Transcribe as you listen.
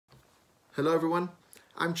Hello everyone,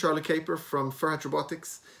 I'm Charlie Caper from Furhat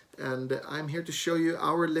Robotics, and I'm here to show you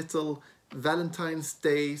our little Valentine's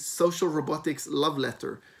Day social robotics love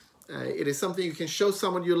letter. It is something you can show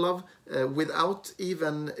someone you love without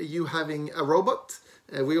even you having a robot.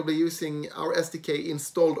 We will be using our SDK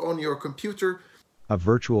installed on your computer. A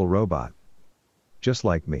virtual robot. Just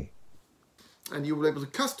like me. And you will be able to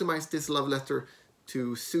customize this love letter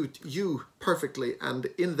to suit you perfectly. And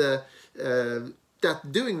in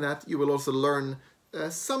doing that, you will also learn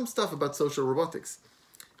some stuff about social robotics.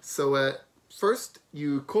 So first,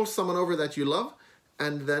 you call someone over that you love,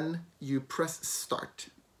 and then you press start.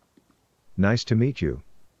 Nice to meet you.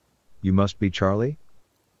 You must be Charlie?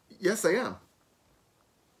 Yes, I am.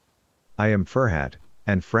 I am Furhat,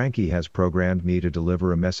 and Frankie has programmed me to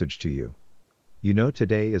deliver a message to you. You know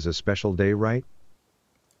today is a special day, right?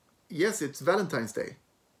 Yes, it's Valentine's Day.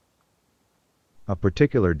 A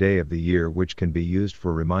particular day of the year which can be used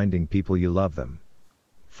for reminding people you love them.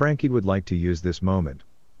 Frankie would like to use this moment,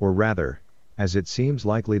 or rather, as it seems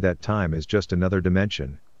likely that time is just another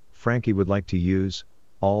dimension, Frankie would like to use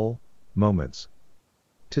all moments.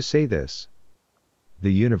 To say this,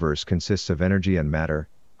 the universe consists of energy and matter,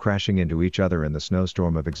 crashing into each other in the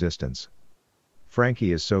snowstorm of existence.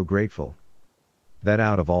 Frankie is so grateful that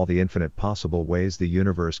out of all the infinite possible ways the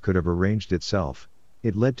universe could have arranged itself,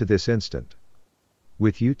 it led to this instant.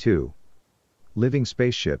 With you two living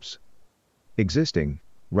spaceships existing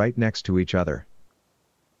right next to each other.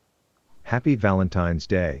 Happy Valentine's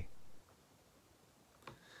Day.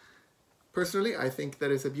 Personally, I think that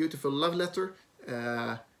is a beautiful love letter.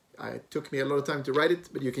 It took me a lot of time to write it,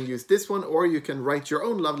 but you can use this one, or you can write your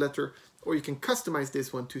own love letter, or you can customize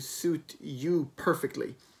this one to suit you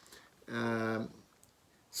perfectly.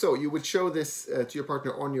 So you would show this to your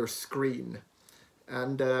partner on your screen.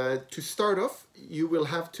 And to start off, you will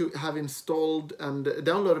have to have installed and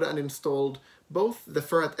downloaded and installed both the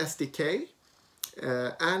Furhat SDK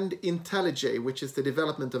and IntelliJ, which is the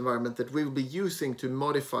development environment that we will be using to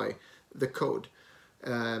modify the code.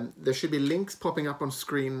 There should be links popping up on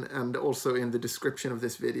screen and also in the description of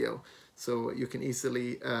this video. So you can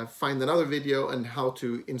easily find another video on how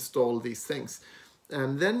to install these things.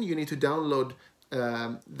 And then you need to download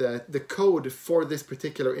the code for this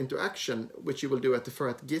particular interaction, which you will do at the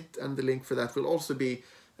Furhat Git, and the link for that will also be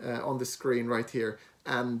on the screen right here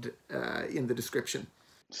and in the description.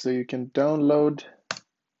 So you can download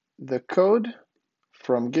the code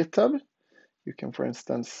from GitHub. You can, for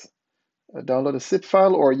instance, download a zip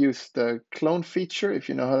file or use the clone feature if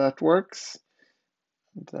you know how that works.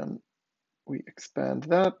 And then we expand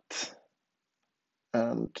that,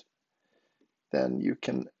 and then you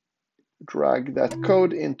can drag that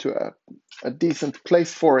code into a decent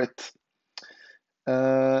place for it.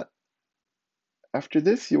 After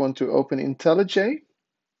this, you want to open IntelliJ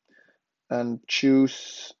and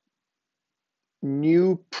choose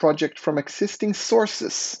New Project from Existing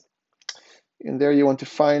Sources. In there, you want to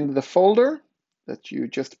find the folder that you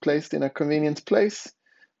just placed in a convenient place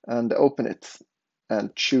and open it.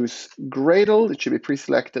 And choose Gradle. It should be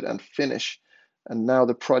pre-selected, and Finish. And now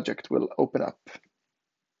the project will open up.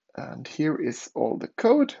 And here is all the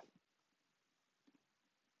code.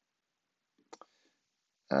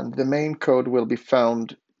 And the main code will be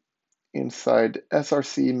found inside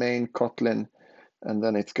src main Kotlin, and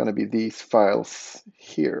then it's going to be these files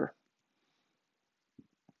here.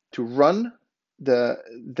 To run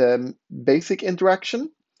the basic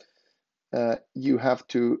interaction, you have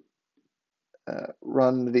to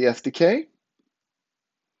run the SDK,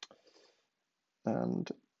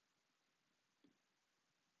 and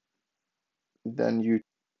then you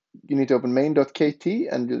need to open main.kt,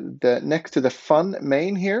 and next to the fun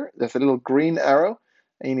main here, there's a little green arrow,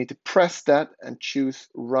 and you need to press that and choose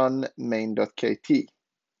run main.kt.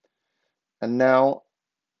 And now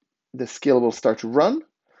the skill will start to run,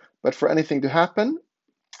 but for anything to happen,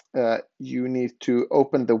 you need to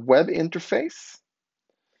open the web interface,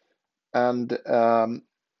 and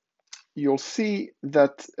you'll see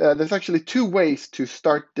that there's actually two ways to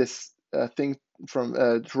start this thing from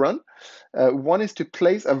to run. One is to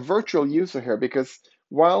place a virtual user here, because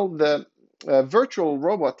while the virtual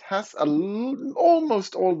robot has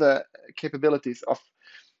almost all the capabilities of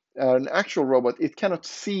an actual robot, it cannot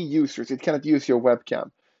see users, it cannot use your webcam.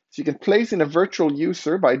 So you can place in a virtual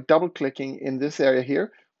user by double-clicking in this area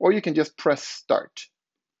here, or you can just press start.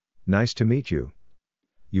 Nice to meet you.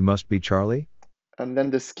 You must be Charlie? And then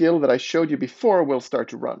the skill that I showed you before will start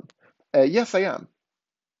to run. Yes, I am.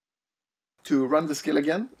 To run the skill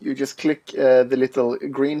again, you just click the little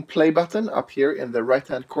green play button up here in the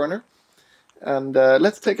right-hand corner. And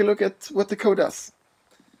let's take a look at what the code does.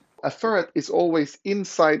 a Furhat is always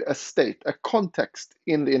inside a state, a context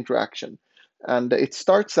in the interaction, and it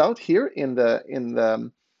starts out here in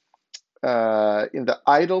the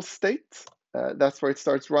idle state. That's where it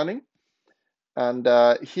starts running. And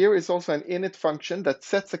here is also an init function that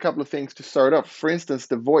sets a couple of things to start off. For instance,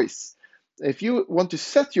 the voice. If you want to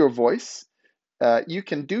set your voice, you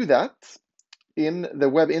can do that in the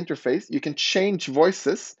web interface. You can change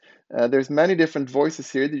voices. There's many different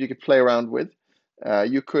voices here that you could play around with.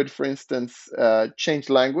 You could, for instance, change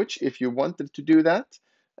language if you wanted to do that.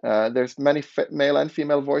 There's many male and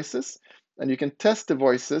female voices, and you can test the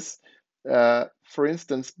voices, for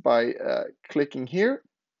instance, by clicking here.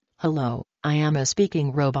 Hello, I am a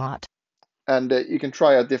speaking robot. And you can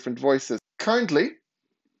try out different voices. Currently,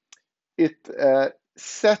 it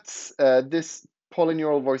sets this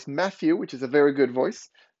polyneural voice Matthew, which is a very good voice,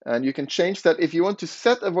 and you can change that. If you want to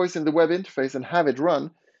set a voice in the web interface and have it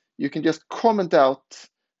run, you can just comment out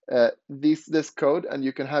this code, and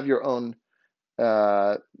you can have your own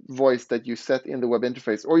voice that you set in the web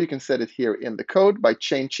interface, or you can set it here in the code by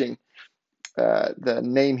changing the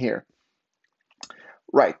name here.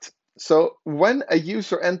 Right. So when a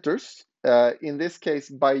user enters, in this case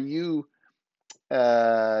by you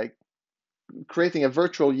creating a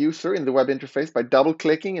virtual user in the web interface by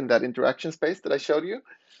double-clicking in that interaction space that I showed you,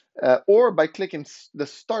 or by clicking the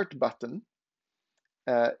start button,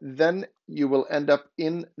 then you will end up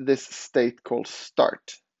in this state called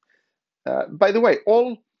start. By the way,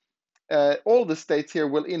 all the states here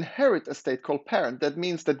will inherit a state called parent. That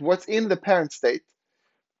means that what's in the parent state,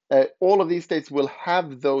 all of these states will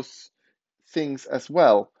have those things as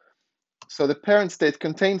well. So the parent state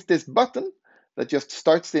contains this button that just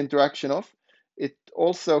starts the interaction off. It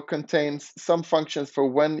also contains some functions for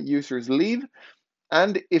when users leave.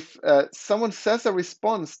 And if someone says a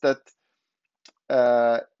response that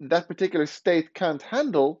that particular state can't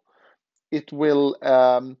handle, it will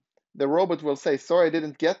the robot will say, sorry, I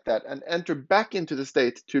didn't get that, and enter back into the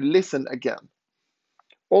state to listen again.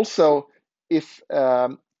 Also, if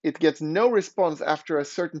it gets no response after a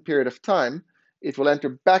certain period of time, it will enter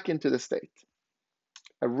back into the state,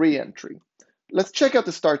 a re-entry. Let's check out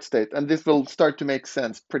the start state, and this will start to make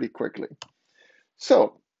sense pretty quickly.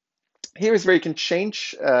 So here is where you can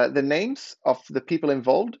change the names of the people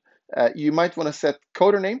involved. You might want to set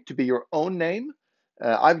coder name to be your own name.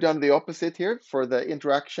 I've done the opposite here for the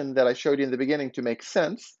interaction that I showed you in the beginning to make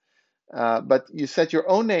sense. But you set your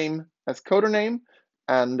own name as coder name,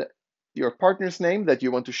 and your partner's name that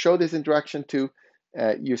you want to show this interaction to,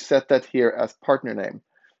 you set that here as partner name.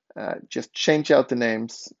 Just change out the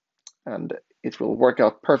names, and it will work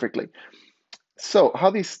out perfectly. So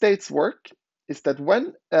how these states work is that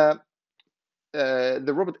when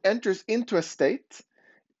the robot enters into a state,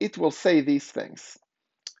 it will say these things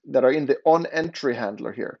that are in the onEntry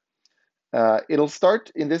handler here. It'll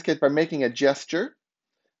start, in this case, by making a gesture.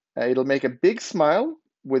 It'll make a big smile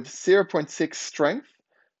with 0.6 strength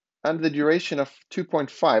and the duration of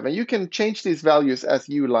 2.5. And you can change these values as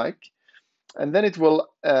you like. And then it will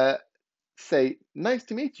say, nice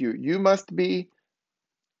to meet you. You must be,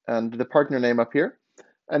 and the partner name up here.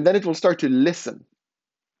 And then it will start to listen.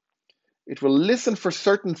 It will listen for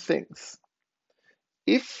certain things.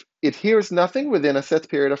 If it hears nothing within a set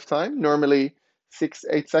period of time, normally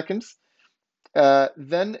 6-8 seconds,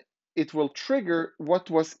 then it will trigger what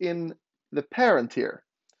was in the parent here,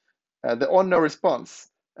 the on no response,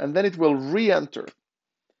 and then it will re-enter.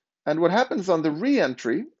 And what happens on the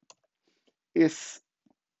re-entry is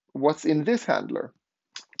what's in this handler.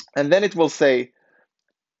 And then it will say,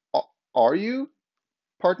 are you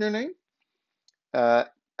partner name?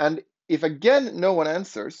 And if again no one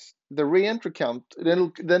answers, the re-entry count,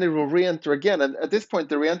 then it will re-enter again. And at this point,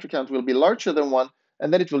 the re-entry count will be larger than 1,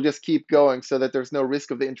 and then it will just keep going so that there's no risk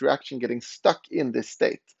of the interaction getting stuck in this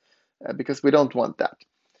state, because we don't want that.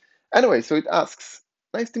 Anyway, so it asks,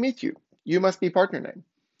 nice to meet you. You must be partner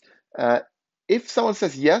name. If someone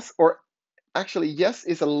says yes, or actually yes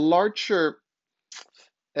is a larger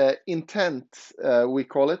intent, we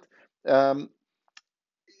call it.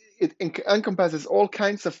 It encompasses all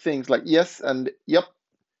kinds of things like yes and yep,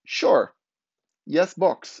 sure, yes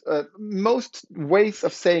box. Most ways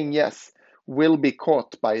of saying yes will be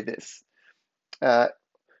caught by this.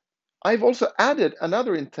 I've also added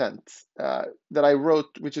another intent that I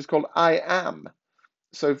wrote, which is called I am.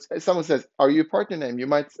 So if someone says, are you partner name? You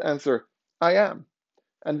might answer, I am.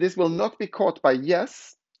 And this will not be caught by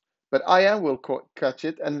yes, but I am will catch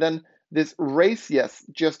it. And then this raise yes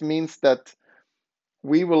just means that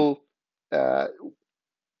we will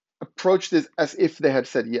approach this as if they had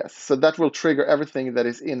said yes. So that will trigger everything that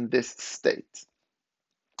is in this state.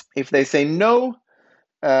 If they say no,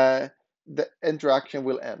 the interaction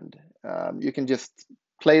will end. You can just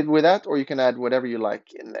play with that, or you can add whatever you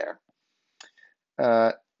like in there.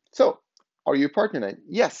 So, are you a partner now?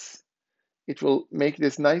 Yes. It will make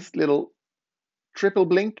this nice little triple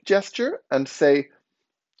blink gesture and say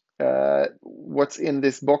what's in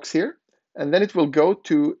this box here. And then it will go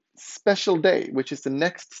to special day, which is the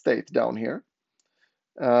next state down here.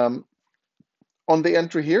 On the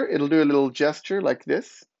entry here, it'll do a little gesture like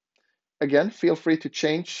this. Again, feel free to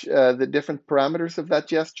change the different parameters of that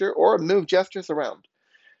gesture or move gestures around.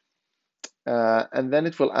 And then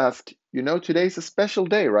it will ask, you know, today's a special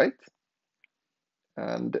day, right?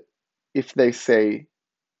 And if they say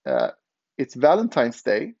it's Valentine's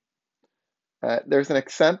Day, there's an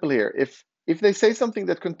example here. If they say something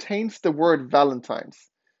that contains the word Valentines,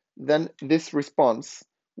 then this response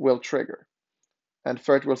will trigger. And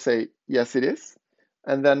Furhat will say, yes, it is.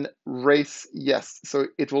 And then raise yes. So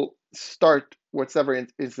it will start whatever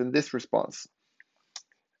is in this response.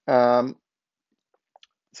 So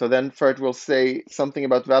then Furhat will say something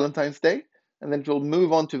about Valentine's Day, and then it will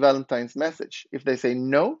move on to Valentine's message. If they say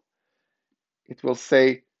no, it will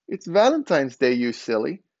say, it's Valentine's Day, you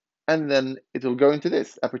silly. And then it will go into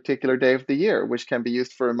this, a particular day of the year, which can be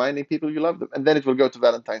used for reminding people you love them. And then it will go to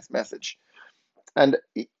Valentine's message. And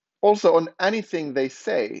also on anything they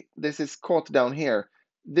say, this is caught down here.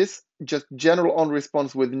 This just general on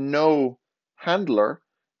response with no handler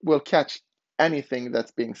will catch anything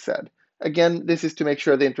that's being said. Again, this is to make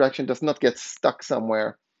sure the interaction does not get stuck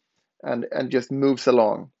somewhere and just moves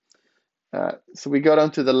along. So we go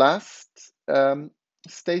down to the last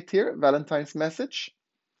state here, Valentine's message.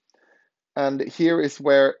 And here is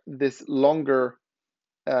where this longer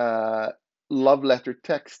love letter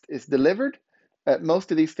text is delivered.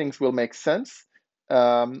 Most of these things will make sense.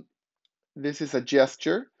 This is a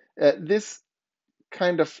gesture. This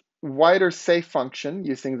kind of wider say function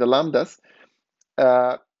using the lambdas,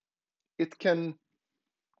 it can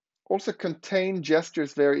also contain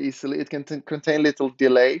gestures very easily. It can contain little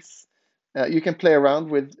delays. You can play around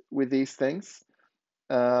with these things.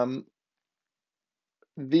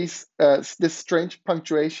 This strange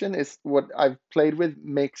punctuation is what I've played with,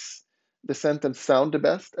 makes the sentence sound the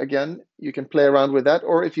best. Again, you can play around with that,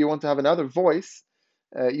 or if you want to have another voice,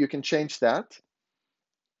 you can change that.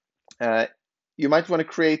 You might want to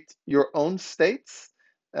create your own states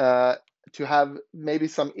to have maybe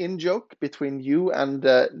some in-joke between you and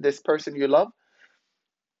this person you love.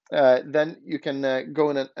 Then you can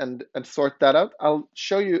go in and sort that out. I'll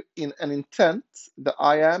show you in an intent, the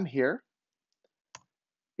I am here.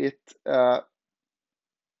 It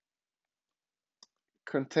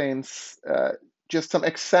contains just some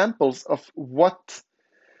examples of what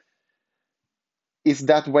is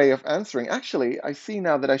that way of answering. Actually, I see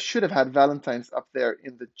now that I should have had Valentine's up there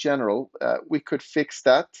in the general. We could fix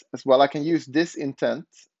that as well. I can use this intent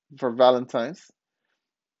for Valentine's.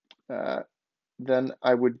 Then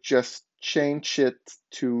I would just change it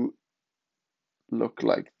to look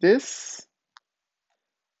like this.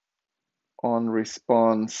 On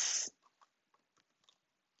response,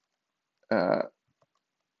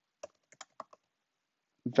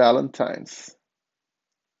 Valentine's.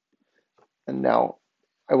 And now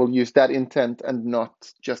I will use that intent and not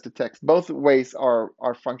just the text. Both ways are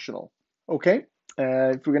functional. Okay,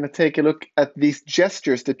 if we're going to take a look at these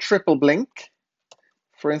gestures, the triple blink,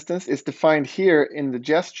 for instance, is defined here in the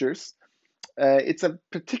gestures. It's a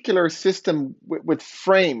particular system with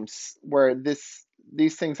frames where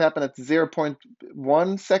these things happen at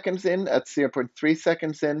 0.1 seconds in, at 0.3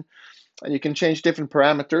 seconds in, and you can change different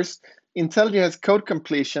parameters. IntelliJ has code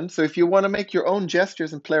completion, so if you want to make your own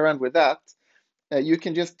gestures and play around with that, you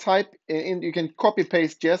can just type in, you can copy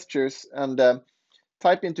paste gestures and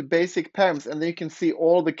type into basic params, and then you can see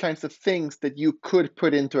all the kinds of things that you could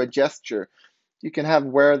put into a gesture. You can have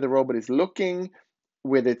where the robot is looking,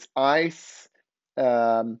 with its eyes,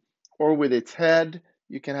 or with its head.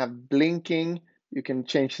 You can have blinking. You can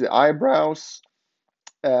change the eyebrows.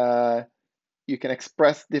 You can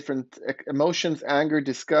express different emotions, anger,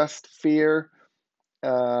 disgust, fear.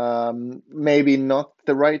 Maybe not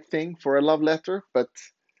the right thing for a love letter, but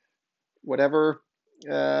whatever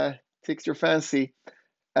takes your fancy.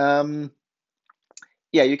 Yeah,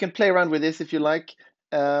 you can play around with this if you like.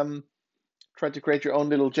 Try to create your own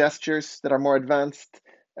little gestures that are more advanced.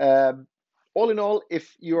 All in all,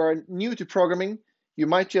 if you are new to programming, you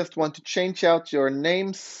might just want to change out your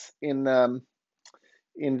names in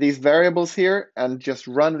these variables here and just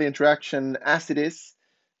run the interaction as it is.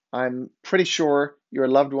 I'm pretty sure your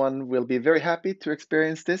loved one will be very happy to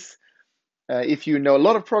experience this. If you know a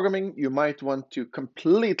lot of programming, you might want to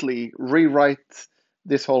completely rewrite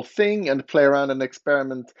this whole thing and play around and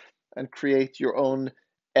experiment and create your own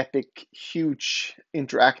epic, huge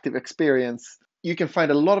interactive experience. You can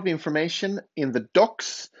find a lot of information in the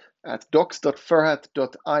docs at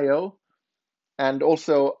docs.furhat.io. And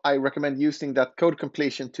also, I recommend using that code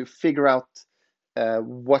completion to figure out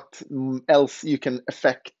what else you can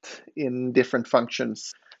affect in different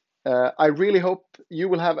functions. I really hope you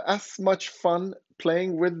will have as much fun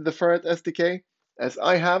playing with the Furhat SDK as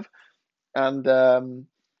I have. And the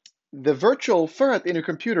virtual Furhat in your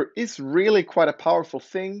computer is really quite a powerful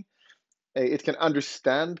thing. It can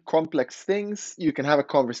understand complex things. You can have a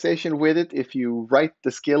conversation with it if you write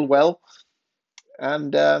the skill well.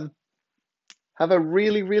 And have a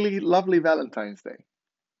really, really lovely Valentine's Day.